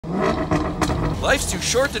Life's too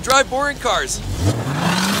short to drive boring cars.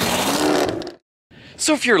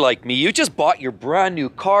 So if you're like me, you just bought your brand new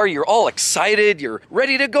car, you're all excited, you're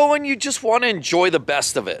ready to go, and you just want to enjoy the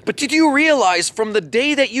best of it. But did you realize from the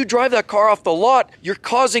day that you drive that car off the lot, you're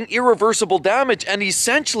causing irreversible damage, and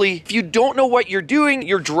essentially, if you don't know what you're doing,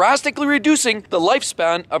 you're drastically reducing the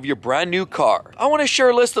lifespan of your brand new car. I want to share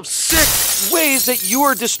a list of 6 ways that you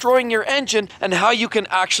are destroying your engine and how you can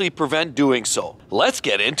actually prevent doing so. Let's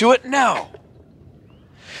get into it now.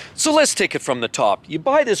 So let's take it from the top. You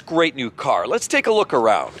buy this great new car. Let's take a look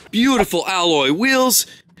around. Beautiful alloy wheels,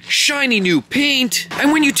 shiny new paint,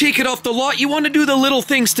 and when you take it off the lot, you want to do the little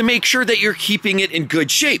things to make sure that you're keeping it in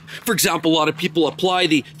good shape. For example, a lot of people apply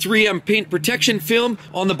the 3M paint protection film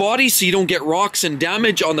on the body so you don't get rocks and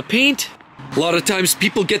damage on the paint. A lot of times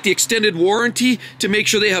people get the extended warranty to make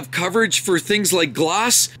sure they have coverage for things like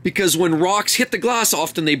glass, because when rocks hit the glass,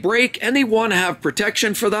 often they break, and they want to have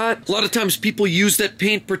protection for that. A lot of times people use that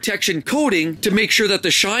paint protection coating to make sure that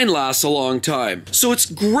the shine lasts a long time. So it's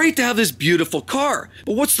great to have this beautiful car.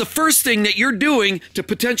 But what's the first thing that you're doing to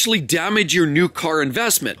potentially damage your new car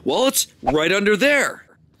investment? Well, it's right under there.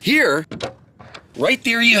 Here, right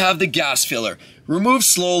there you have the gas filler. Remove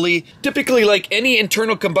slowly. Typically, like any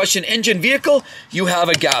internal combustion engine vehicle, you have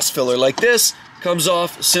a gas filler like this. Comes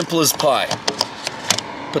off, simple as pie.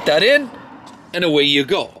 Put that in, and away you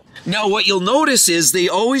go. Now what you'll notice is they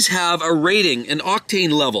always have a rating, an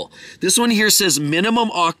octane level. This one here says minimum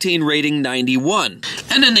octane rating 91.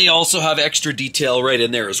 And then they also have extra detail right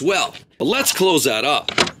in there as well. But let's close that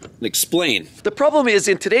up and explain. The problem is,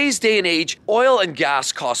 in today's day and age, oil and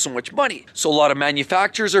gas cost so much money. So a lot of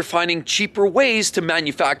manufacturers are finding cheaper ways to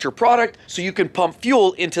manufacture product so you can pump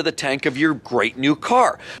fuel into the tank of your great new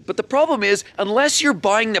car. But the problem is, unless you're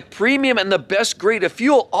buying the premium and the best grade of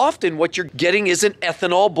fuel, often what you're getting is an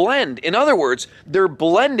ethanol blend. In other words, they're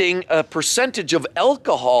blending a percentage of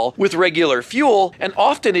alcohol with regular fuel, and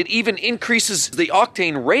often it even increases the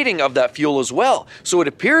octane rating of that fuel as well. So it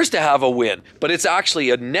appears to have a win, but it's actually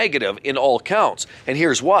a negative in all counts, and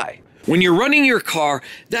here's why. When you're running your car,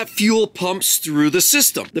 that fuel pumps through the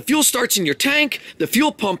system. The fuel starts in your tank, the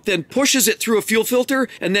fuel pump then pushes it through a fuel filter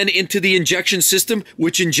and then into the injection system,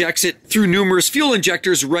 which injects it through numerous fuel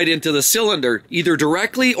injectors right into the cylinder, either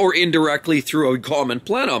directly or indirectly through a common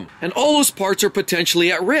plenum. And all those parts are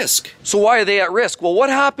potentially at risk. So why are they at risk? Well, what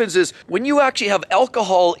happens is when you actually have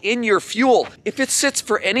alcohol in your fuel, if it sits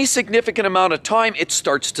for any significant amount of time, it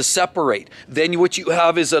starts to separate. Then what you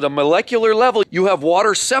have is at a molecular level, you have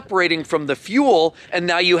water separating from the fuel, and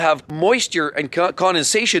now you have moisture and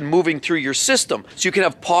condensation moving through your system. So you can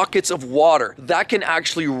have pockets of water. That can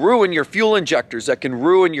actually ruin your fuel injectors, that can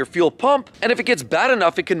ruin your fuel pump, and if it gets bad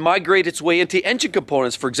enough, it can migrate its way into engine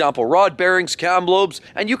components, for example, rod bearings, cam lobes,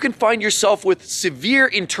 and you can find yourself with severe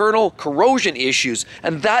internal corrosion issues,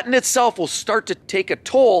 and that in itself will start to take a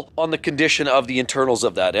toll on the condition of the internals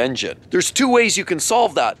of that engine. There's 2 ways you can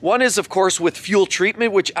solve that. One is, of course, with fuel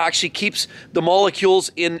treatment, which actually keeps the molecules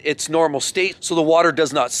in its normal state so the water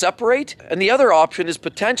does not separate. And the other option is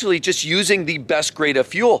potentially just using the best grade of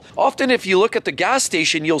fuel. Often if you look at the gas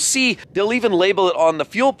station, you'll see they'll even label it on the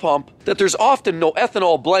fuel pump that there's often no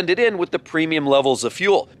ethanol blended in with the premium levels of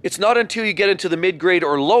fuel. It's not until you get into the mid-grade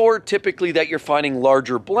or lower, typically, that you're finding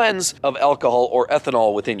larger blends of alcohol or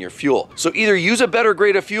ethanol within your fuel. So either use a better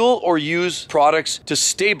grade of fuel or use products to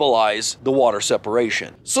stabilize the water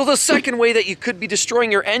separation. So the second way that you could be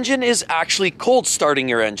destroying your engine is actually cold starting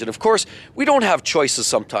your engine. Of course, we don't have choices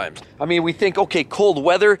sometimes. I mean, we think, okay, cold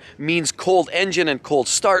weather means cold engine and cold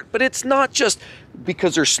start, but it's not just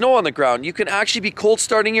because there's snow on the ground. You can actually be cold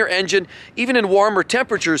starting your engine even in warmer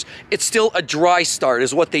temperatures. It's still a dry start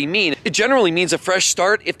is what they mean. It generally means a fresh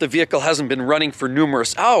start if the vehicle hasn't been running for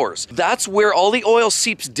numerous hours. That's where all the oil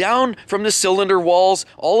seeps down from the cylinder walls.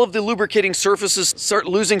 All of the lubricating surfaces start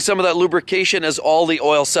losing some of that lubrication as all the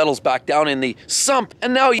oil settles back down in the sump.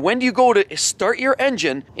 And now when you go to start your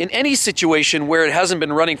engine in any situation where it hasn't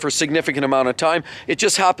been running for a significant amount of time, it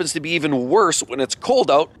just happens to be even worse when it's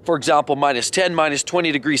cold out. For example, -10,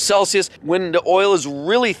 -20 degrees Celsius, when the oil is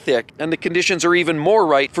really thick and the conditions are even more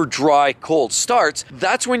right for dry, cold starts,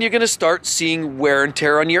 that's when you're going to start seeing wear and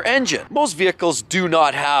tear on your engine. Most vehicles do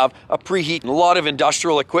not have a preheat. A lot of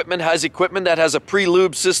industrial equipment has equipment that has a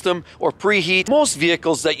pre-lube system or preheat. Most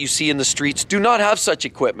vehicles that you see in the streets do not have such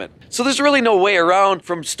equipment. So there's really no way around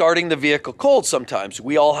from starting the vehicle cold sometimes.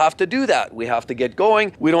 We all have to do that. We have to get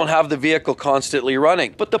going. We don't have the vehicle constantly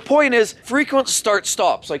running. But the point is, frequent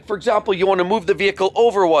start-stops. Like, for example, you want to move the the vehicle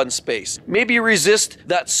over 1 space. Maybe resist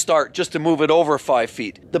that start just to move it over 5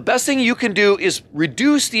 feet. The best thing you can do is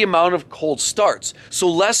reduce the amount of cold starts. So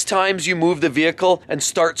less times you move the vehicle and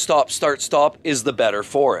start, stop is the better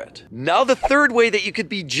for it. Now the third way that you could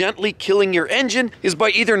be gently killing your engine is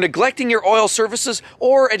by either neglecting your oil services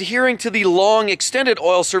or adhering to the long extended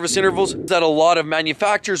oil service intervals that a lot of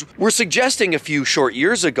manufacturers were suggesting a few short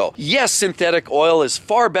years ago. Yes, synthetic oil is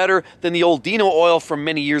far better than the old Dino oil from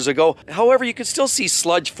many years ago. However, you can still see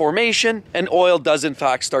sludge formation and oil does in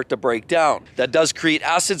fact start to break down. That does create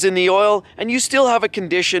acids in the oil and you still have a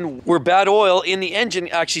condition where bad oil in the engine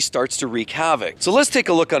actually starts to wreak havoc. So let's take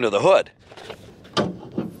a look under the hood.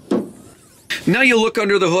 Now you look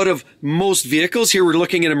under the hood of most vehicles. Here we're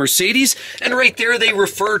looking at a Mercedes, and right there they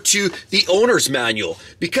refer to the owner's manual.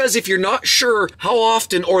 Because if you're not sure how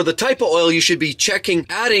often or the type of oil you should be checking,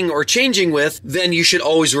 adding, or changing with, then you should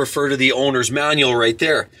always refer to the owner's manual right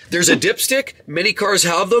there. There's a dipstick. Many cars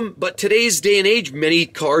have them, but today's day and age, many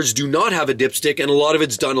cars do not have a dipstick, and a lot of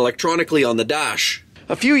it's done electronically on the dash.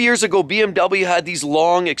 A few years ago, BMW had these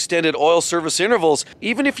long extended oil service intervals.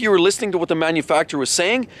 Even if you were listening to what the manufacturer was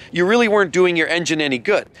saying, you really weren't doing your engine any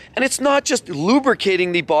good. And it's not just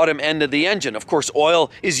lubricating the bottom end of the engine. Of course,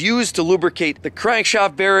 oil is used to lubricate the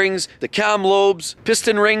crankshaft bearings, the cam lobes,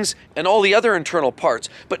 piston rings, and all the other internal parts.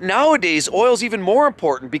 But nowadays, oil is even more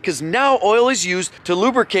important because now oil is used to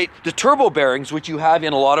lubricate the turbo bearings, which you have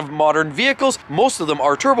in a lot of modern vehicles. Most of them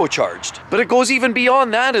are turbocharged. But it goes even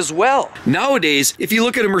beyond that as well. Nowadays, if you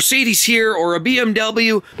look at a Mercedes here or a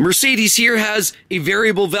BMW, Mercedes here has a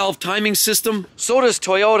variable valve timing system. So does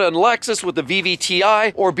Toyota and Lexus with the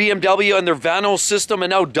VVTi, or BMW and their Vanos system, and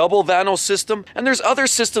now double Vanos system. And there's other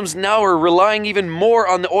systems now are relying even more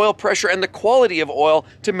on the oil pressure and the quality of oil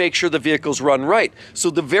to make sure the vehicles run right. So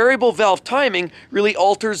the variable valve timing really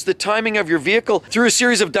alters the timing of your vehicle through a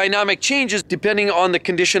series of dynamic changes depending on the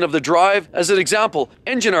condition of the drive. As an example,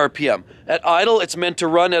 engine RPM. At idle, it's meant to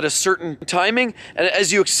run at a certain timing, and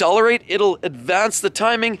as you accelerate, it'll advance the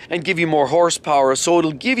timing and give you more horsepower, so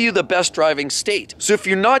it'll give you the best driving state. So if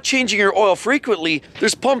you're not changing your oil frequently,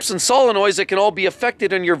 there's pumps and solenoids that can all be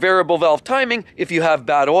affected in your variable valve timing if you have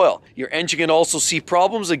bad oil. Your engine can also see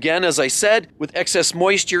problems, again, as I said, with excess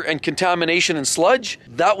moisture and contamination and sludge.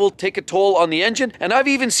 That will take a toll on the engine, and I've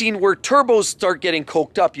even seen where turbos start getting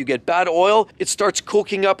coked up. You get bad oil, it starts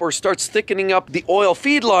coking up or starts thickening up the oil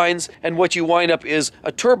feed lines, and what you wind up is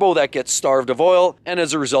a turbo that gets starved of oil, and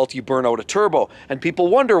as a result you burn out a turbo. And people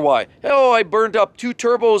wonder why. Oh, I burned up 2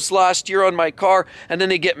 turbos last year on my car, and then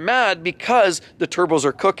they get mad because the turbos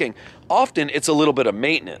are cooking. Often it's a little bit of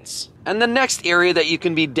maintenance. And the next area that you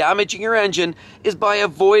can be damaging your engine is by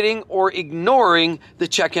avoiding or ignoring the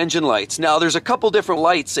check engine lights. Now there's a couple different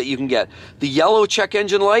lights that you can get. The yellow check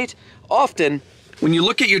engine light, often when you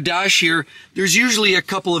look at your dash here, there's usually a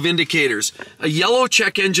couple of indicators. A yellow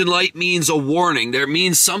check engine light means a warning. That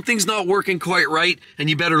means something's not working quite right and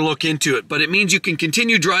you better look into it. But it means you can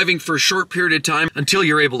continue driving for a short period of time until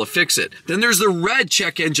you're able to fix it. Then there's the red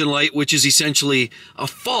check engine light, which is essentially a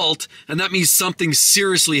fault, and that means something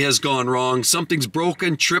seriously has gone wrong. Something's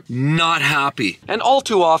broken, tripped, not happy. And all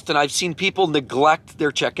too often I've seen people neglect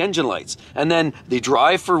their check engine lights. And then they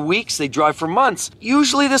drive for weeks, they drive for months.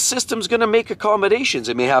 Usually the system's gonna make accommodations.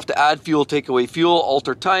 It may have to add fuel, take away fuel,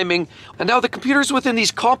 alter timing. And now the computers within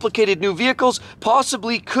these complicated new vehicles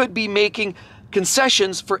possibly could be making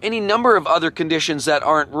concessions for any number of other conditions that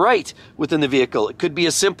aren't right within the vehicle. It could be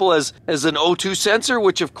as simple as an O2 sensor,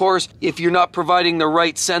 which of course, if you're not providing the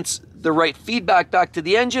right feedback back to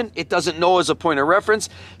the engine, it doesn't know as a point of reference,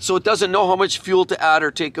 so it doesn't know how much fuel to add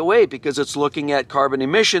or take away because it's looking at carbon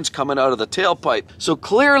emissions coming out of the tailpipe. So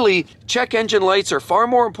clearly, check engine lights are far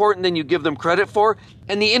more important than you give them credit for.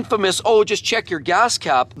 And the infamous, oh, just check your gas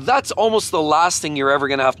cap, that's almost the last thing you're ever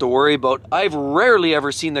going to have to worry about. I've rarely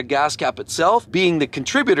ever seen the gas cap itself being the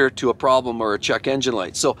contributor to a problem or a check engine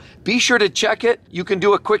light. So be sure to check it. You can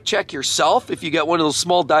do a quick check yourself if you get one of those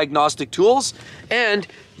small diagnostic tools. And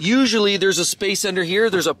usually there's a space under here,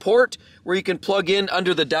 there's a port where you can plug in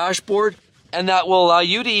under the dashboard, and that will allow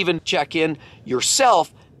you to even check in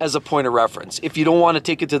yourself as a point of reference. If you don't want to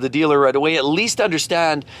take it to the dealer right away, at least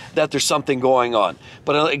understand that there's something going on.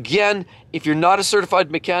 But again, if you're not a certified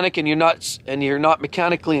mechanic and you're not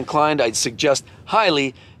mechanically inclined, I'd suggest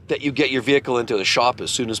highly that you get your vehicle into the shop as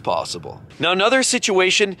soon as possible. Now another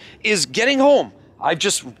situation is getting home. I've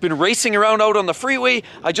just been racing around out on the freeway.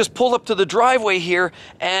 I just pulled up to the driveway here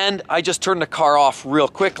and I just turned the car off real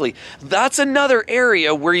quickly. That's another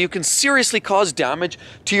area where you can seriously cause damage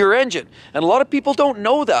to your engine. And a lot of people don't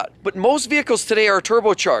know that, but most vehicles today are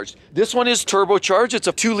turbocharged. This one is turbocharged. It's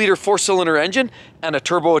a 2-liter 4-cylinder engine and a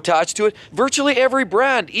turbo attached to it. Virtually every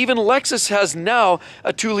brand, even Lexus has now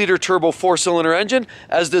a 2-liter turbo 4-cylinder engine,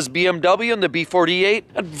 as does BMW and the B48.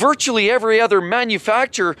 And virtually every other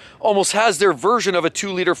manufacturer almost has their version of a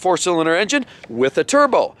 2-liter 4-cylinder engine with a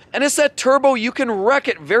turbo. And it's that turbo, you can wreck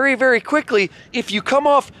it very, very quickly. If you come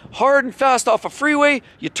off hard and fast off a freeway,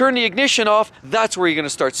 you turn the ignition off, that's where you're going to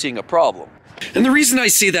start seeing a problem. And the reason I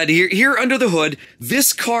say that here under the hood,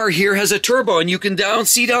 this car here has a turbo, and you can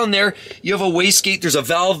see down there, you have a wastegate, there's a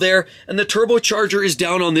valve there, and the turbocharger is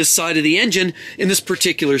down on this side of the engine in this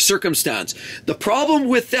particular circumstance. The problem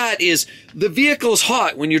with that is the vehicle is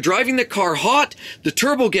hot. When you're driving the car hot, the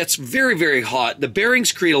turbo gets very, very hot. The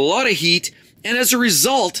bearings create a lot of heat. And as a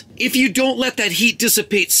result, if you don't let that heat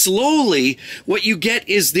dissipate slowly, what you get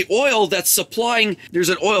is the oil that's supplying, there's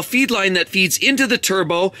an oil feed line that feeds into the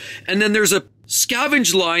turbo, and then there's a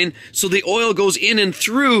scavenge line, so the oil goes in and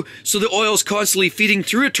through, so the oil is constantly feeding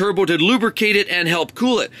through a turbo to lubricate it and help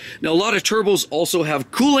cool it. Now, a lot of turbos also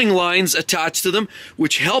have cooling lines attached to them,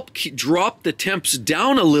 which help drop the temps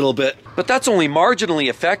down a little bit, but that's only marginally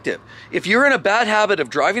effective. If you're in a bad habit of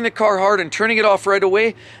driving the car hard and turning it off right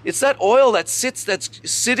away, it's that oil that's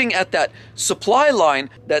sitting at that supply line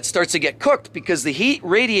that starts to get cooked, because the heat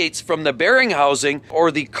radiates from the bearing housing or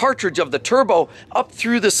the cartridge of the turbo up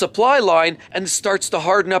through the supply line and starts to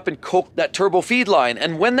harden up and coat that turbo feed line.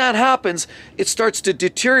 And when that happens, it starts to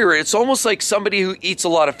deteriorate. It's almost like somebody who eats a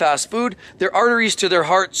lot of fast food. Their arteries to their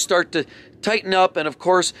heart start to tighten up, and of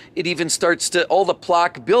course it even starts to, all the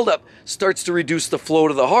plaque buildup starts to reduce the flow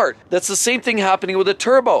to the heart. That's the same thing happening with a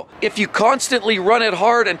turbo. If you constantly run it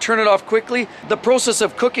hard and turn it off quickly, the process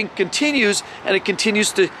of cooking continues, and it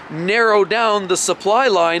continues to narrow down the supply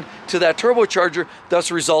line to that turbocharger, thus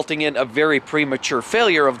resulting in a very premature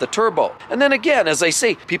failure of the turbo. And then again, as I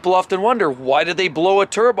say, people often wonder, why did they blow a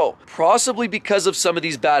turbo? Possibly because of some of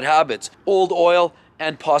these bad habits. Old oil,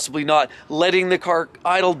 and possibly not letting the car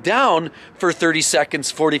idle down for 30 seconds,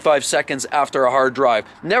 45 seconds after a hard drive.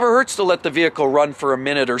 Never hurts to let the vehicle run for a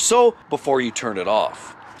minute or so before you turn it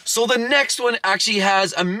off. So the next one actually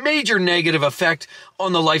has a major negative effect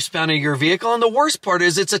on the lifespan of your vehicle, and the worst part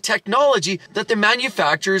is it's a technology that the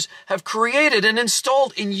manufacturers have created and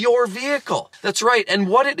installed in your vehicle. That's right, and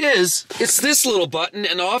what it is, it's this little button,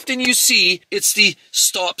 and often you see it's the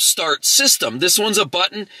stop-start system. This one's a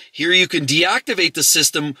button. Here you can deactivate the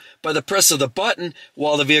system by the press of the button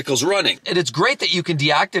while the vehicle's running. And it's great that you can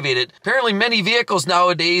deactivate it. Apparently many vehicles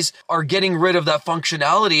nowadays are getting rid of that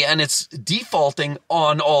functionality, and it's defaulting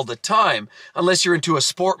on all the time, unless you're into a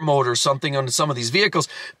sport mode or something on some of these vehicles.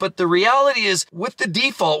 But the reality is, with the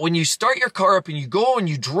default, when you start your car up and you go and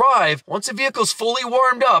you drive, once the vehicle's fully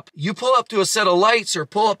warmed up, you pull up to a set of lights or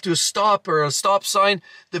pull up to a stop or a stop sign,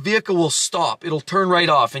 the vehicle will stop. It'll turn right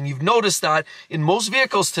off. And you've noticed that in most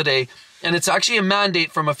vehicles today. And it's actually a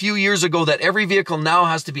mandate from a few years ago that every vehicle now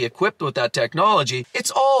has to be equipped with that technology.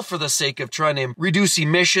 It's all for the sake of trying to reduce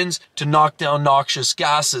emissions, to knock down noxious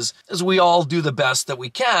gases, as we all do the best that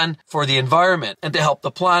we can for the environment and to help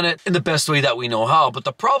the planet in the best way that we know how. But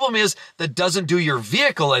the problem is that doesn't do your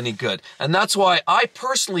vehicle any good. And that's why I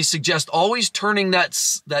personally suggest always turning that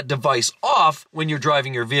device off when you're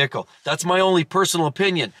driving your vehicle. That's my only personal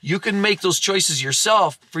opinion. You can make those choices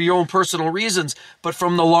yourself for your own personal reasons, but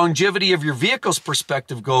from the longevity of your vehicle's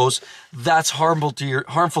perspective goes, that's harmful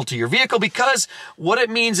to your vehicle, because what it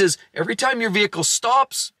means is every time your vehicle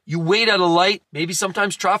stops, you wait at a light. Maybe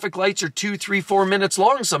sometimes traffic lights are 2, 3, 4 minutes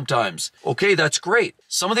long sometimes. Okay, that's great.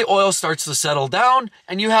 Some of the oil starts to settle down,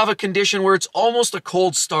 and you have a condition where it's almost a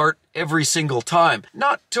cold start every single time.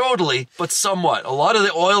 Not totally, but somewhat. A lot of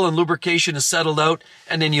the oil and lubrication is settled out,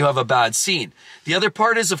 and then you have a bad scene. The other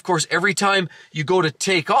part is, of course, every time you go to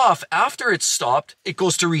take off after it's stopped, it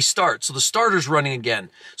goes to restart. So the starter's running again.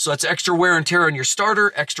 So that's extra wear and tear on your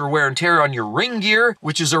starter, extra wear and tear on your ring gear,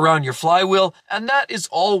 which is around your flywheel, and that is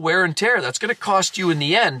all wear and tear. That's going to cost you in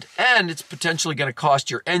the end, and it's potentially going to cost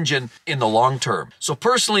your engine in the long term. So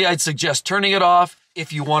personally, I'd suggest turning it off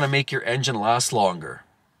if you want to make your engine last longer.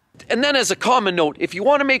 And then as a common note, if you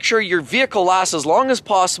want to make sure your vehicle lasts as long as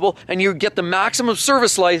possible and you get the maximum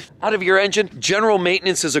service life out of your engine, general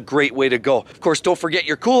maintenance is a great way to go. Of course, don't forget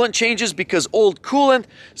your coolant changes, because old coolant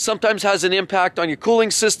sometimes has an impact on your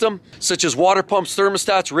cooling system, such as water pumps,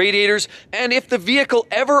 thermostats, radiators. And if the vehicle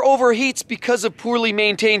ever overheats because of poorly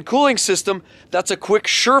maintained cooling system, that's a quick,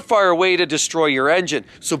 surefire way to destroy your engine.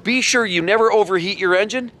 So be sure you never overheat your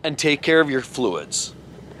engine and take care of your fluids.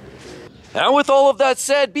 And with all of that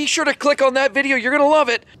said, be sure to click on that video. You're going to love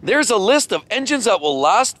it. There's a list of engines that will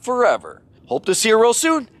last forever. Hope to see you real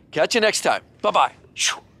soon. Catch you next time. Bye-bye.